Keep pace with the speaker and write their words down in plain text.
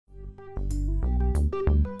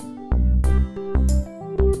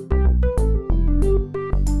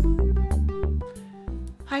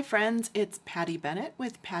friends, it's Patty Bennett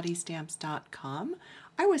with PattyStamps.com.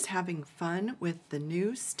 I was having fun with the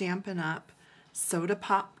new Stampin' Up! Soda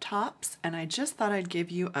Pop Tops, and I just thought I'd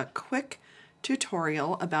give you a quick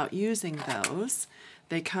tutorial about using those.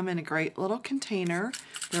 They come in a great little container.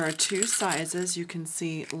 There are two sizes. You can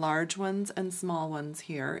see large ones and small ones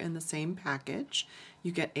here in the same package.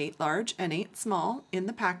 You get 8 large and 8 small in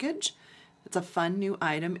the package. It's a fun new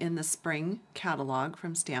item in the spring catalog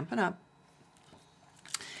from Stampin' Up!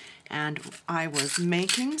 And I was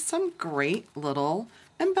making some great little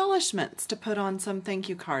embellishments to put on some thank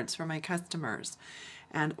you cards for my customers.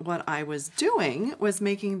 And what I was doing was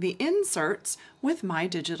making the inserts with my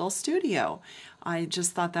digital studio. I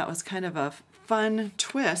just thought that was kind of a fun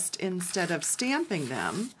twist instead of stamping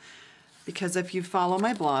them, because if you follow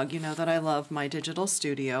my blog, you know that I love my digital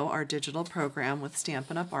studio, our digital program with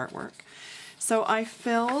Stampin' Up! Artwork. So I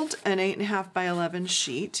filled an 8.5 by 11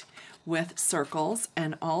 sheet with circles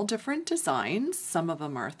and all different designs. Some of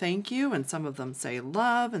them are thank you, and some of them say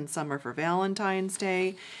love, and some are for Valentine's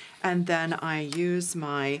Day. And then I use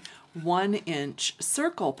my 1-inch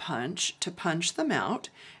circle punch to punch them out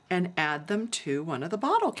and add them to one of the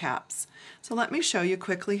bottle caps. So let me show you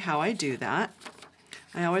quickly how I do that.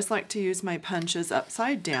 I always like to use my punches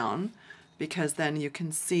upside down because then you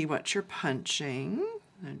can see what you're punching.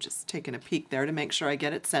 I'm just taking a peek there to make sure I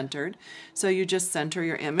get it centered. So you just center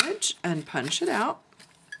your image and punch it out.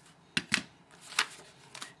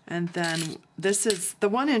 And then this is, the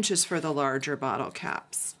 1 inch is for the larger bottle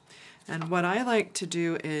caps. And what I like to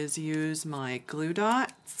do is use my glue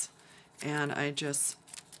dots, and I just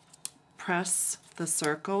press the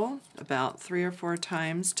circle about 3 or 4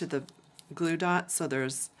 times to the glue dots, so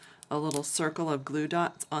there's a little circle of glue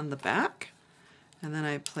dots on the back. And then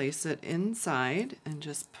I place it inside and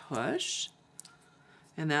just push,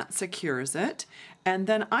 and that secures it. And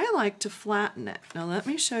then I like to flatten it. Now let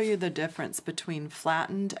me show you the difference between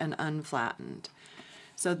flattened and unflattened.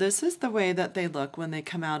 So this is the way that they look when they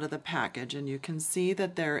come out of the package, and you can see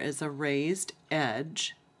that there is a raised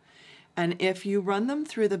edge. And if you run them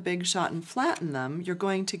through the Big Shot and flatten them, you're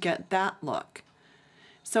going to get that look.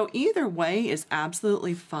 So either way is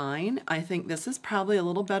absolutely fine. I think this is probably a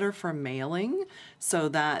little better for mailing so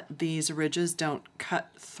that these ridges don't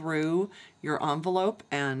cut through your envelope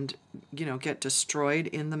and, you know, get destroyed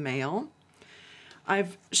in the mail.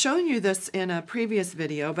 I've shown you this in a previous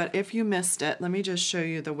video, but if you missed it, let me just show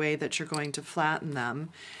you the way that you're going to flatten them.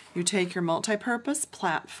 You take your multi-purpose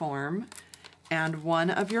platform and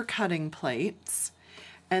one of your cutting plates,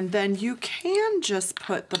 and then you can just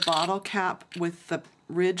put the bottle cap with the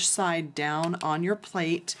ridge side down on your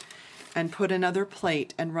plate and put another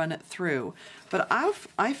plate and run it through. But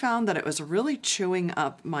I found that it was really chewing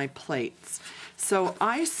up my plates. So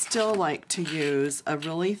I still like to use a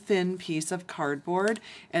really thin piece of cardboard,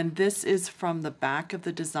 and this is from the back of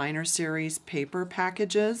the Designer Series paper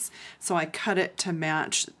packages. So I cut it to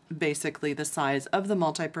match basically the size of the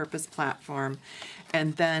multi-purpose platform,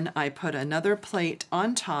 and then I put another plate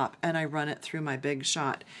on top and I run it through my Big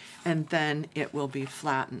Shot, and then it will be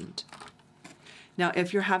flattened. Now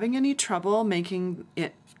if you're having any trouble making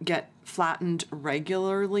it get flattened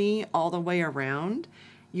regularly all the way around,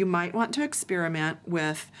 you might want to experiment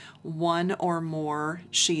with 1 or more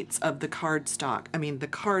sheets of the the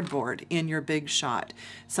cardboard in your Big Shot.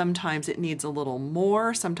 Sometimes it needs a little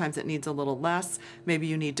more, sometimes it needs a little less. Maybe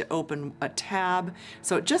you need to open a tab.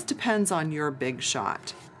 So it just depends on your Big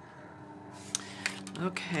Shot.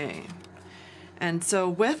 Okay, and so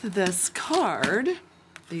with this card,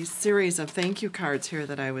 these series of thank you cards here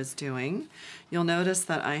that I was doing, you'll notice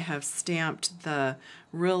that I have stamped the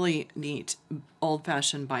really neat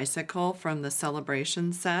old-fashioned bicycle from the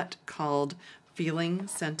Celebration set called Feeling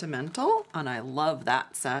Sentimental, and I love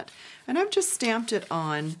that set. And I've just stamped it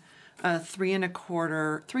on a 3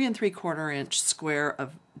 3/4 inch square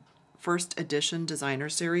of first edition Designer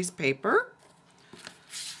Series paper.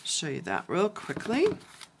 Show you that real quickly.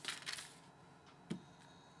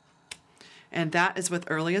 And that is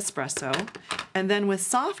with Early Espresso. And then with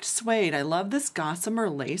Soft Suede, I love this Gossamer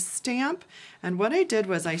lace stamp. And what I did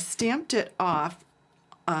was I stamped it off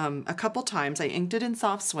a couple times. I inked it in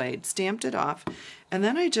Soft Suede, stamped it off, and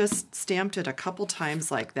then I just stamped it a couple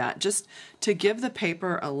times like that, just to give the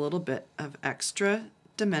paper a little bit of extra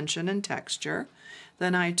dimension and texture.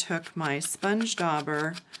 Then I took my sponge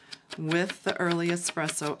dauber with the Early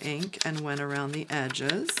Espresso ink and went around the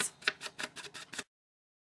edges.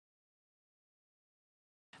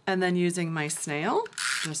 And then using my snail,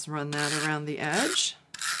 just run that around the edge.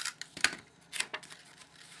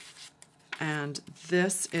 And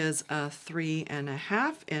this is a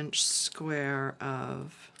 3.5 inch square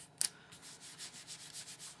of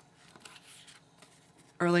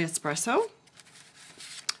Early Espresso,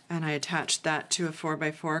 and I attached that to a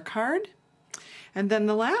 4x4 card. And then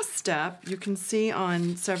the last step, you can see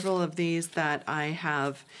on several of these that I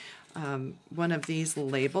have one of these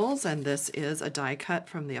labels, and this is a die cut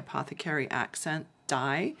from the Apothecary Accent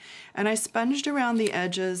die. And I sponged around the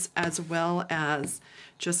edges as well as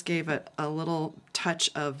just gave it a little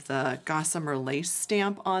touch of the gossamer lace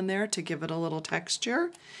stamp on there to give it a little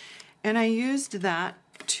texture. And I used that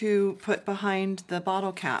to put behind the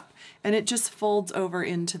bottle cap, and it just folds over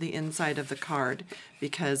into the inside of the card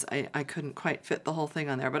because I couldn't quite fit the whole thing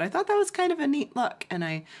on there, but I thought that was kind of a neat look, and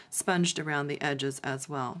I sponged around the edges as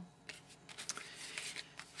well.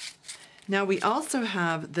 Now we also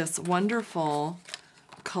have this wonderful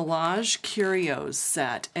collage curios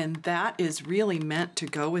set, and that is really meant to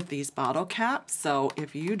go with these bottle caps. So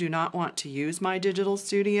if you do not want to use My Digital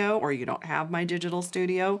Studio, or you don't have My Digital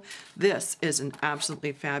Studio, this is an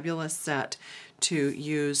absolutely fabulous set to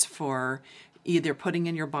use for either putting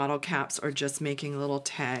in your bottle caps or just making little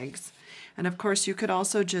tags. And of course you could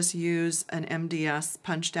also just use an MDS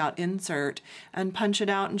punched out insert and punch it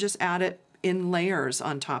out and just add it in layers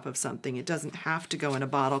on top of something. It doesn't have to go in a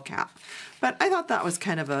bottle cap. But I thought that was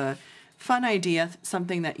kind of a fun idea,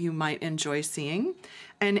 something that you might enjoy seeing.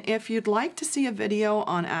 And if you'd like to see a video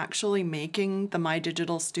on actually making the My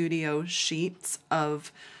Digital Studio sheets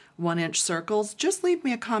of 1-inch circles, just leave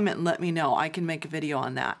me a comment and let me know. I can make a video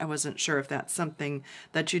on that. I wasn't sure if that's something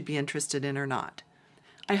that you'd be interested in or not.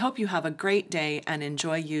 I hope you have a great day and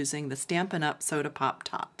enjoy using the Stampin' Up! Soda Pop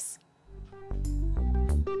Tops.